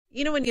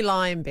You know when you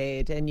lie in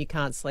bed and you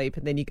can't sleep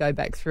and then you go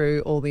back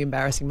through all the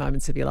embarrassing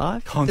moments of your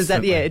life?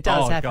 Constantly. Yeah, it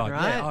does happen, God.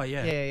 right? Yeah. Oh,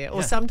 yeah. Yeah.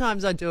 Or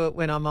sometimes I do it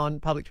when I'm on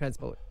public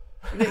transport.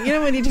 You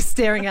know when you're just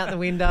staring out the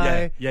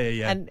window?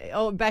 Yeah. And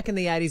back in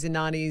the 80s and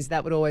 90s,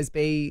 that would always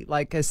be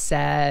like a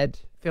sad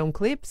film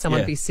clip.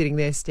 Someone would be sitting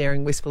there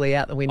staring wistfully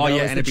out the window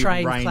as the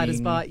train clatters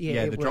by.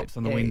 The drops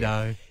on the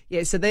window.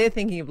 Yeah, so they're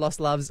thinking of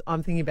lost loves.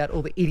 I'm thinking about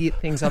all the idiot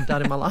things I've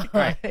done in my life.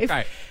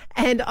 Great.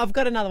 And I've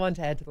got another one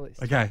to add to the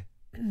list. Okay.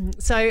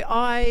 So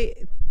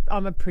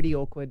I'm a pretty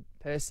awkward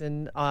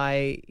person.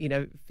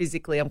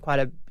 Physically I'm quite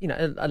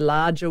a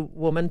larger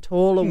woman,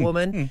 taller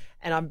woman,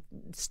 and I'm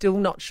still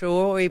not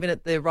sure, or even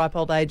at the ripe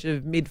old age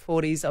of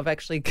mid-40s, I've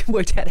actually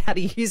worked out how to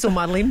use all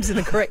my limbs in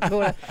the correct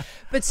order.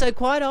 But so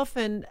quite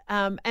often,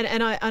 I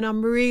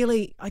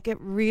get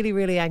really,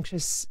 really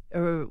anxious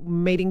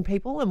meeting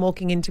people and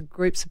walking into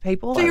groups of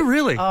people. Do you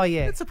really? Oh,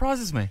 yeah. That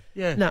surprises me.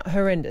 Yeah. No,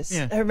 horrendous.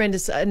 Yeah.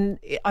 Horrendous. And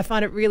I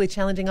find it really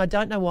challenging. I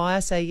don't know why I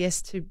say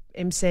yes to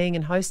emceeing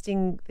and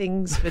hosting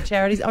things for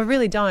charities. I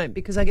really don't,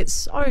 because I get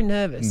so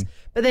nervous.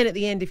 But then at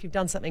the end, if you've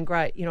done something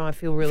great, I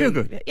feel really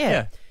good.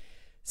 Yeah.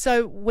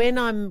 So when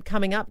I'm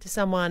coming up to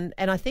someone,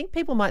 and I think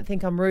people might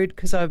think I'm rude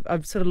because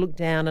I've sort of looked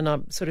down and I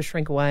sort of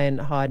shrink away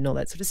and hide and all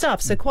that sort of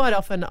stuff. So quite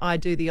often I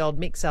do the old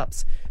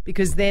mix-ups,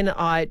 because then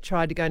I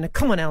try to go, no,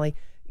 come on, Ali,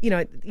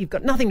 you've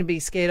got nothing to be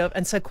scared of.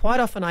 And so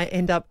quite often I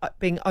end up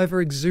being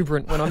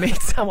over-exuberant when I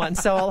meet someone.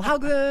 So I'll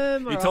hug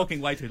them. You're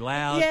talking way too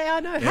loud. Yeah, I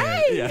know.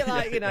 Yeah,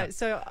 Hey!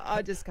 So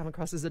I just come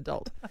across as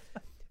adult.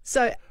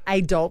 So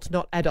adult,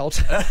 not adult.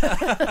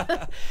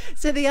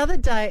 So the other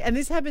day, and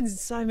this happens in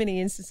so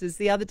many instances,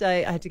 the other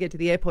day I had to get to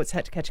the airport, so I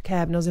had to catch a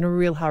cab, and I was in a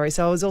real hurry.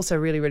 So I was also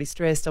really, really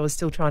stressed. I was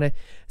still trying to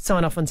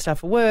sign off on stuff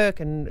for work,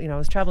 and, I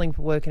was travelling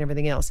for work and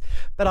everything else.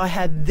 But I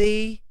had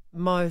the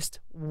most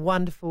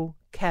wonderful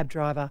cab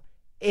driver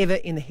ever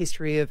in the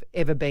history of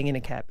ever being in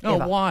a cab. Oh,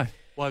 ever. why?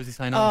 Why was he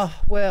saying no?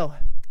 Oh, well,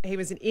 he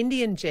was an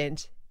Indian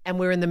gent, and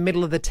we're in the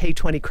middle of the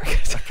T20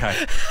 cricket.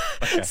 Okay.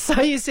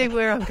 So you see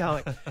where I'm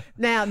going.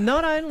 Now,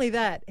 not only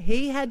that,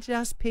 he had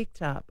just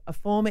picked up a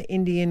former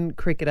Indian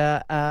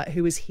cricketer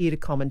who was here to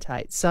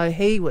commentate. So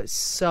he was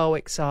so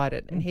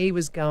excited, and he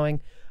was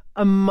going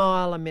a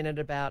mile a minute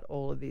about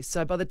all of this.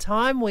 So by the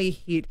time we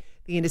hit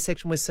the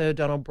intersection with Sir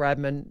Donald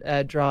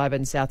Bradman Drive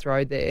and South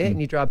Road there,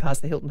 and you drive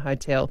past the Hilton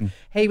Hotel,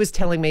 he was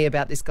telling me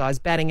about this guy's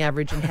batting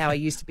average and how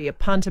he used to be a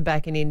punter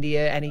back in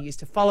India, and he used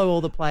to follow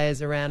all the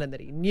players around and that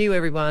he knew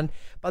everyone.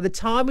 By the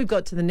time we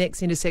got to the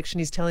next intersection,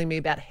 he's telling me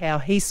about how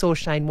he saw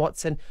Shane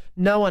Watson.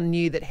 No one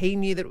knew that he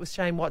knew that it was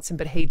Shane Watson,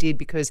 but he did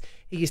because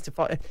he used to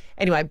follow.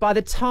 Anyway, by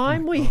the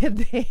time we had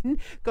then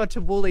got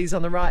to Woolies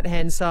on the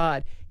right-hand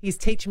side, he's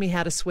teaching me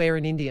how to swear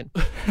in Indian.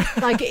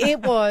 Like,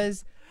 it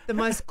was the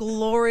most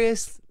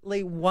gloriously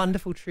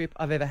wonderful trip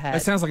I've ever had.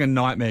 That sounds like a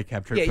nightmare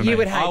cab trip for me. You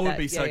would hate I would that.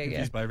 be so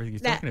confused by everything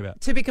he's talking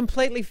about. To be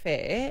completely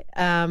fair,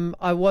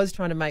 I was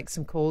trying to make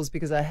some calls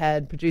because I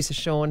had producer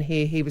Sean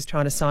here. He was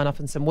trying to sign off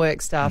on some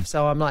work stuff.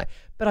 So I'm like,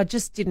 but I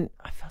just didn't.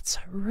 I felt so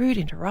rude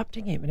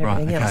interrupting him and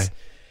everything else.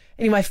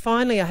 Anyway,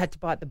 finally I had to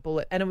bite the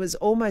bullet, and it was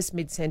almost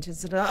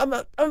mid-sentence. And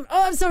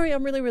I'm sorry.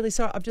 I'm really, really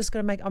sorry.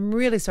 I'm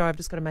really sorry. I've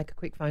just got to make a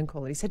quick phone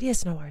call. And he said,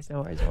 yes, no worries.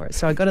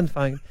 So I got on the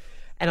phone.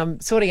 And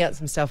I'm sorting out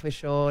some stuff with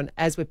Sean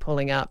as we're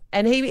pulling up.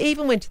 And he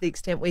even went to the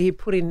extent where he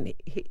put in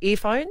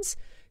earphones.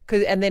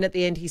 And then at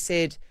the end he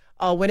said,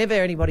 oh, whenever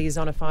anybody is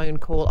on a phone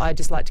call, I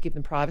just like to give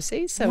them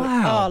privacy. So,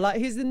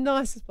 he's the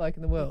nicest bloke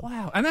in the world.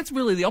 Wow. And that's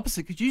really the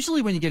opposite, because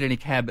usually when you get in a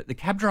cab, the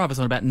cab driver's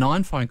on about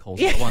 9 phone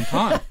calls at one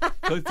time.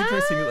 So it's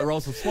interesting that the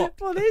roles have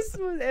swapped. Well,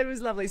 it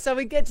was lovely. So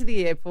we get to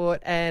the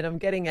airport and I'm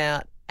getting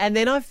out. And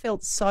then I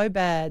felt so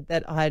bad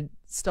that I had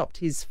stopped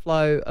his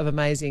flow of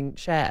amazing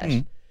chat.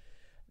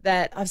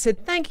 That I've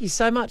said, thank you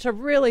so much. I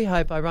really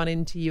hope I run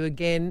into you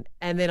again.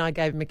 And then I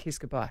gave him a kiss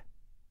goodbye.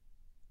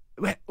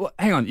 Well,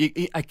 hang on,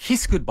 a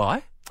kiss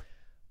goodbye?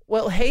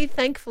 Well, he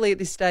thankfully at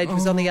this stage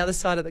was on the other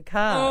side of the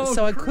car,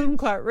 so I couldn't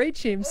quite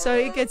reach him. So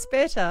it gets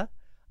better.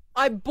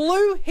 I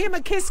blew him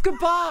a kiss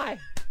goodbye.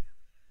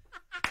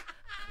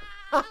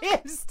 I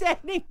am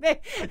standing there,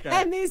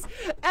 and this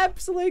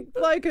absolute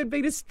bloke who'd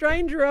been a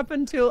stranger up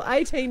until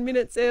 18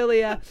 minutes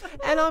earlier,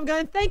 and I'm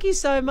going, thank you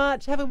so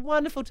much, have a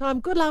wonderful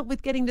time, good luck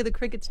with getting to the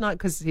cricket tonight,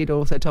 because he'd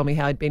also told me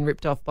how he'd been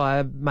ripped off by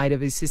a mate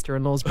of his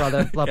sister-in-law's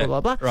brother, blah, blah, blah,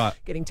 blah, right.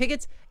 Getting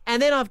tickets.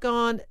 And then I've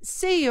gone,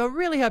 see you, I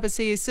really hope I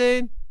see you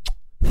soon.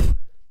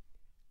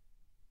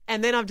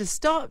 And then I've just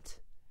stopped.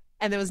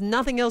 And there was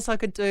nothing else I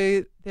could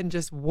do than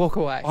just walk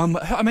away.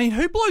 I mean,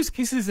 who blows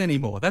kisses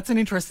anymore? That's an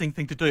interesting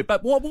thing to do.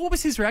 But what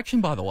was his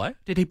reaction, by the way?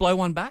 Did he blow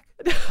one back?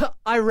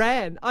 I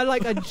ran.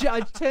 I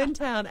turned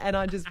down and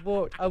I just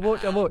walked. I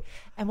walked.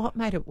 And what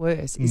made it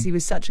worse is he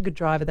was such a good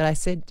driver that I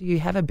said, do you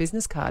have a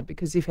business card?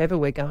 Because if ever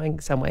we're going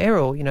somewhere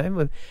or,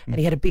 and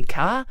he had a big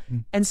car.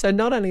 And so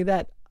not only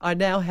that, I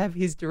now have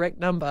his direct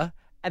number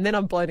and then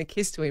I'm blown a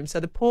kiss to him. So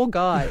the poor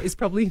guy is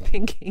probably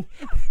thinking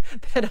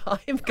that I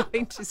am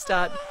going to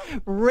start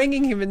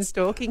ringing him and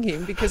stalking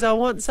him because I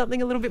want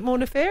something a little bit more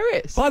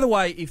nefarious. By the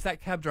way, if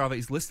that cab driver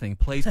is listening,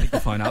 please pick the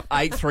phone up.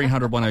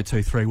 8300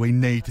 1023. We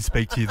need to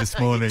speak to you this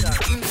morning.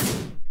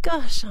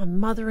 Gosh, I'm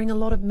mothering a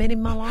lot of men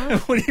in my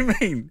life. What do you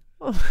mean?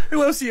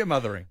 Who else are you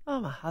mothering?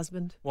 Oh, my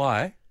husband.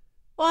 Why?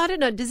 Well, I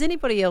don't know. Does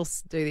anybody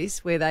else do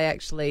this where they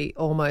actually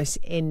almost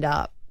end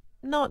up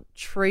not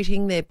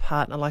treating their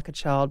partner like a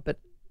child, but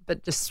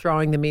just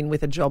throwing them in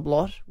with a job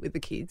lot with the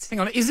kids? Hang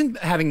on, isn't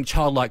having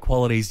childlike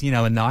qualities,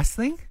 a nice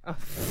thing? Oh,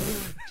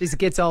 geez, it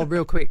gets old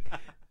real quick.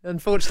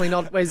 Unfortunately,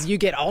 not as you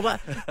get older.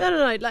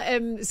 No.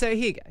 So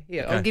here you go.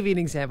 Here, Okay. I'll give you an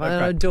example. Okay.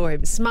 I adore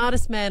him.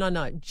 Smartest man I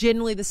know.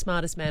 Generally the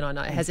smartest man I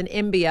know. Has an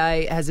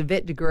MBA, has a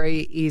vet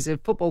degree, is a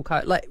football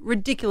coach. Like,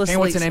 ridiculously And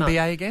what's an smart.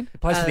 MBA again?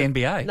 It plays for the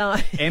NBA. No.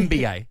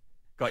 MBA.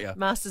 Got you.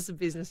 Masters of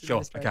Business Sure,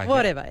 Administration. okay,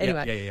 Whatever. yeah,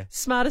 Anyway, yeah.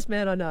 smartest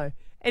man I know.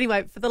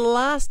 Anyway, for the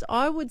last,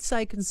 I would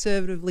say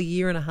conservatively,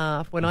 year and a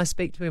half, when I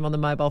speak to him on the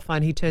mobile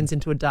phone, he turns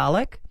into a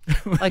Dalek.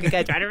 Like it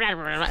goes,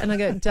 and I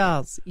go,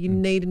 Darls, you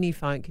need a new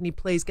phone. Can you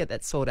please get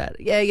that sorted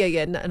out? Yeah.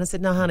 And I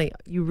said, no, honey,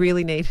 you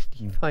really need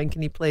a new phone.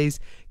 Can you please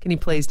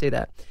do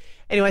that?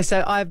 Anyway,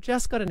 so I've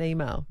just got an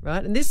email,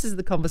 right? And this is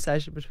the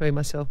conversation between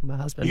myself and my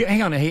husband.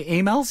 Hang on, he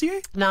emails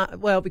you? No,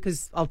 well,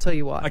 because I'll tell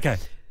you why. Okay.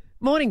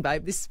 Morning,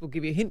 babe. This will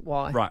give you a hint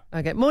why. Right.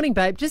 Okay. Morning,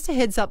 babe. Just a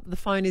heads up, the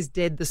phone is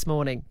dead this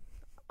morning.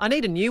 I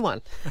need a new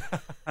one.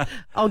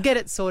 I'll get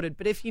it sorted.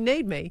 But if you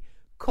need me,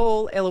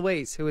 call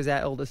Eloise, who is our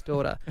eldest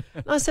daughter.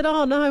 And I said,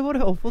 oh, no, what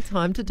an awful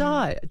time to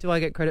die. Do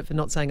I get credit for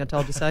not saying I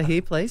told you so?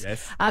 Here, please.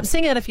 Yes.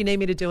 Sing out if you need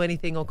me to do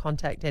anything or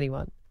contact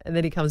anyone. And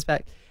then he comes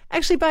back.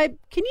 Actually, babe,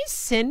 can you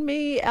send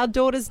me our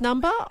daughter's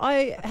number?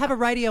 I have a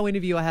radio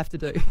interview I have to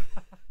do.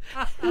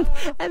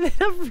 And then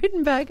I've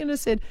written back and I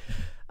said,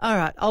 all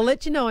right, I'll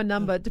let you know a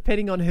number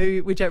depending on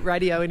which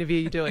radio interview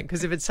you're doing,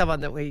 because if it's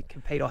someone that we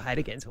compete or hate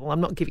against, well, I'm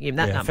not giving him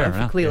that Yeah, number, fair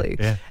enough. clearly.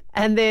 Yeah.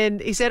 And then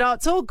he said, oh,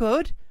 it's all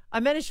good. I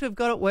managed to have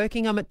got it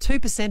working. I'm at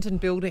 2% and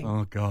building.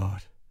 Oh,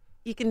 God.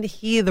 You can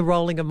hear the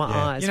rolling of my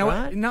eyes, You know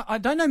right? what? No, I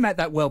don't know Matt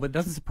that well, but it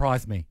doesn't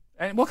surprise me.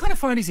 And what kind of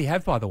phone does he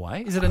have, by the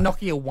way? Is it a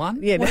Nokia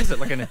 1? Yeah, What no. is it,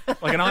 like an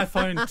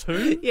iPhone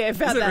 2? Yeah,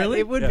 about Is it that. really?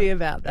 It would Yeah. be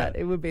about that.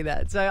 It would be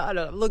that. So, I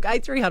don't know. Look,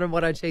 8300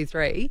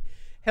 1023,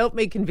 help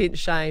me convince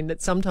Shane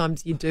that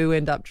sometimes you do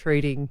end up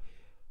treating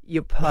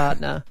your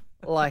partner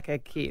like a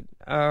kid.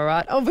 All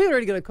right. Oh, we've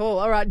already got a call.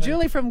 All right.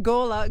 Julie from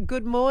Gawler,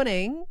 good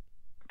morning.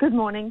 Good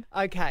morning.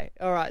 Okay.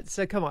 All right.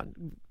 So, come on.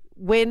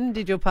 When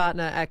did your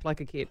partner act like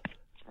a kid?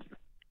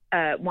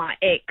 My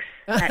ex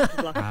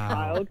acted like a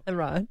child All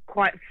right.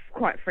 quite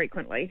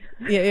frequently.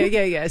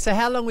 Yeah. So,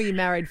 how long were you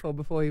married for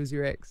before he was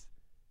your ex?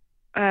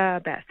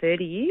 About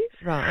 30 years.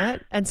 Right.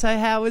 And so,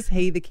 how was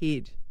he the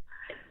kid?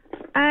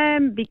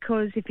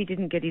 Because if he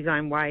didn't get his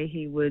own way,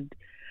 he would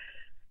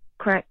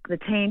crack the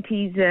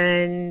tanties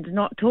and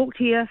not talk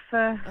to you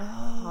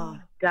for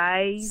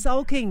days.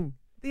 Sulking.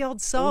 The old Oh,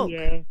 sulk.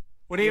 yeah.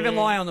 Would he ever Yeah.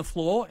 lie on the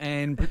floor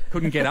and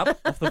couldn't get up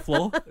off the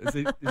floor?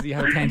 Does he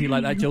have a tanty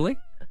like that, Julie?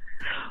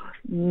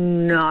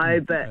 No,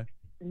 but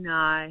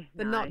no.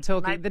 The no. not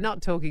talking. Maybe- The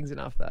not talking's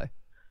enough, though.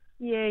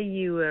 Yeah,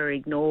 you were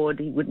ignored.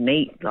 He wouldn't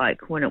eat.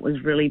 Like when it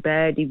was really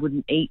bad, he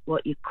wouldn't eat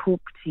what you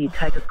cooked. You'd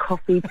take a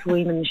coffee to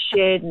him in the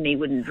shed and he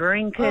wouldn't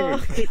drink it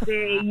and sit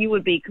there. You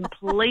would be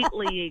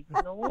completely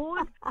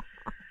ignored.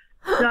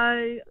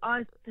 So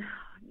as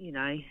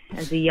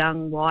a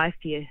young wife,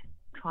 you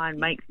try and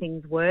make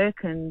things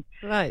work. And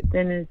Right.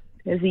 then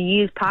as the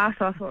years passed,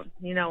 I thought,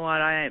 you know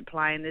what, I ain't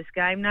playing this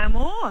game no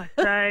more.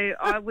 So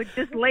I would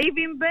just leave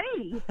him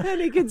be. And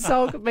he can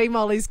sulk.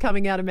 Meanwhile, he's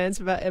coming out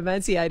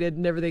emaciated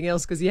and everything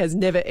else because he has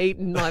never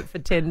eaten like for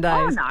 10 days.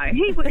 Oh no,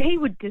 he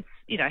would just,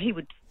 he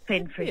would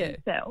fend for Yeah.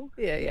 himself.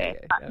 Yeah.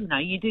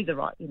 But you do the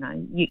right.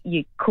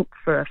 You cook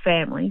for a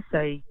family,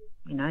 so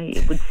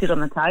it would sit on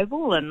the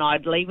table, and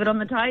I'd leave it on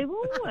the table,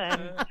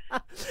 and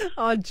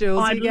Oh,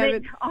 Jules, you gave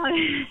it.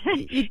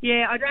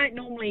 I don't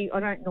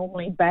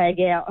normally bag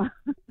out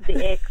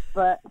the ex,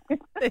 but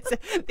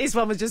This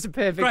one was just a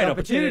perfect Great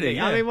opportunity. opportunity,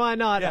 I yeah. mean, why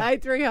not? Yeah.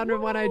 8300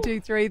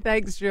 1023.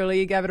 Thanks, Julie.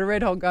 You gave it a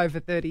red hot go for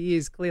 30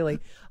 years, clearly.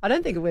 I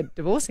don't think we're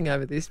divorcing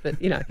over this, but,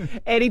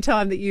 any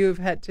time that you've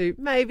had to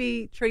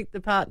maybe treat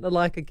the partner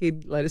like a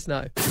kid, let us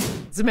know.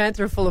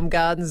 Samantha of Fulham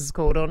Gardens is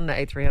called on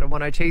 8300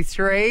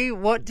 1023.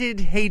 What did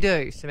he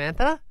do,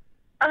 Samantha?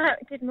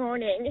 Good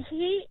morning.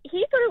 He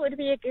thought it would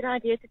be a good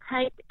idea to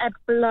take a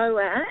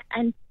blower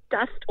and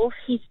dust off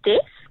his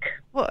desk.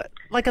 What?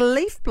 Like a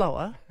leaf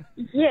blower?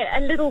 Yeah, a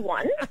little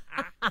one.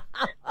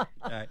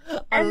 Okay.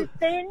 And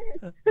then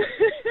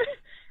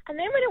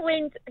when it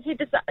went,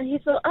 he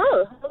thought,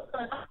 oh,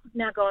 I've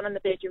now gone on the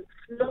bedroom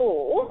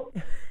floor.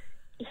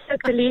 He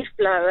took the leaf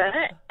blower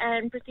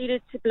and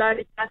proceeded to blow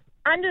the dust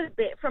under the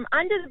bed, from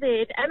under the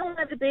bed and all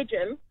over the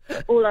bedroom,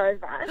 all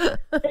over.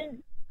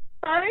 Then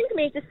phoned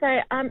me to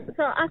say,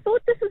 so I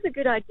thought this was a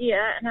good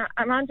idea,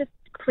 and I'm just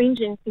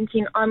cringing,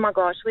 thinking, oh my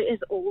gosh, where is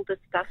all this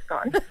stuff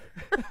gone?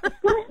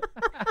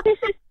 This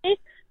is it.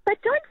 But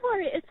don't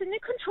worry, it's in a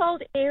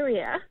controlled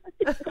area.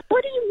 I said,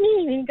 what do you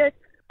mean? And he goes,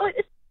 Oh,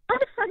 it's by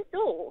the front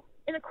door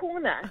in a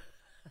corner.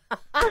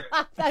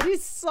 That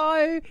is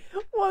so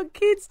what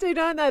kids do,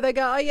 don't they? They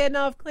go, oh, yeah,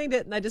 no, I've cleaned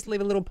it. And they just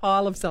leave a little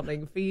pile of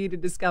something for you to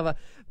discover.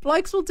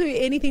 Blokes will do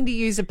anything to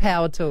use a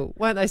power tool,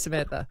 won't they,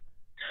 Samantha?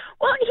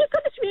 Well, he's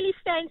got this really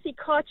fancy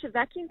Karcher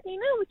vacuum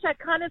cleaner, which I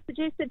kind of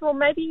suggested, well,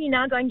 maybe you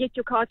now go and get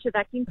your Karcher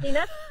vacuum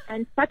cleaner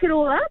and suck it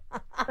all up.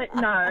 But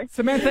no.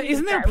 Samantha,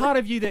 isn't there a part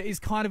of you that is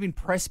kind of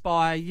impressed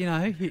by,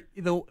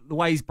 the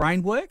way his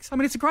brain works? I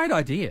mean, it's a great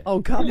idea.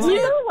 Oh, come on. You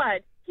know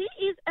what? He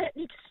is an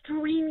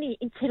extremely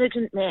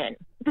intelligent man.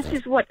 This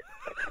is what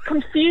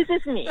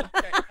confuses me.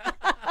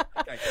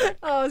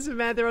 Oh,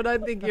 Samantha, I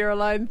don't think you're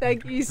alone.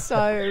 Thank you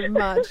so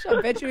much.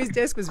 I bet you his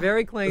desk was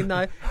very clean,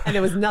 though, and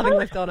there was nothing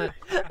left on it.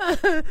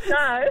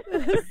 No.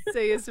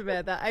 See you,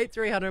 Samantha.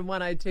 8300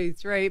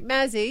 1023.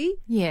 Mazzy,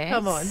 Yes.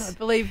 come on. I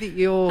believe that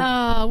you're...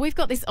 Oh, we've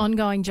got this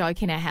ongoing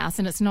joke in our house,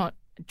 and it's not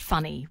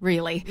funny,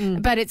 really,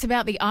 but it's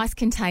about the ice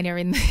container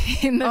in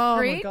the Oh, my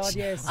fridge. God,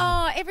 yes.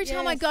 Oh, every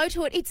time I Yes. go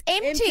to it, it's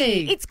empty.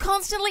 Empty. It's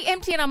constantly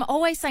empty, and I'm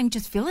always saying,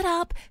 just fill it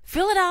up,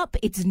 fill it up.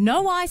 It's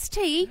no iced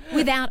tea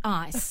without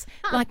ice.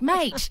 Like,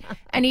 mate.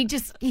 And he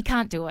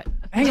can't do it.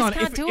 Hang Just on,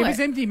 can't if do it's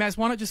it. empty, Maz,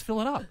 why not just fill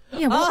it up?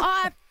 Yeah,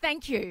 well,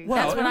 thank you. Well,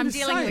 That's what I'm I'm just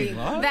dealing saying, with.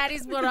 right? That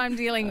is what I'm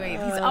dealing with.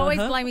 He's always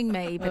blaming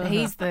me, but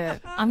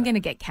I'm going to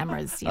get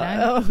cameras, you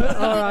know? all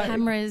right.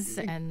 Cameras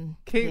and...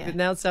 Keep yeah. it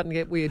now. It's starting to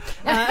get weird.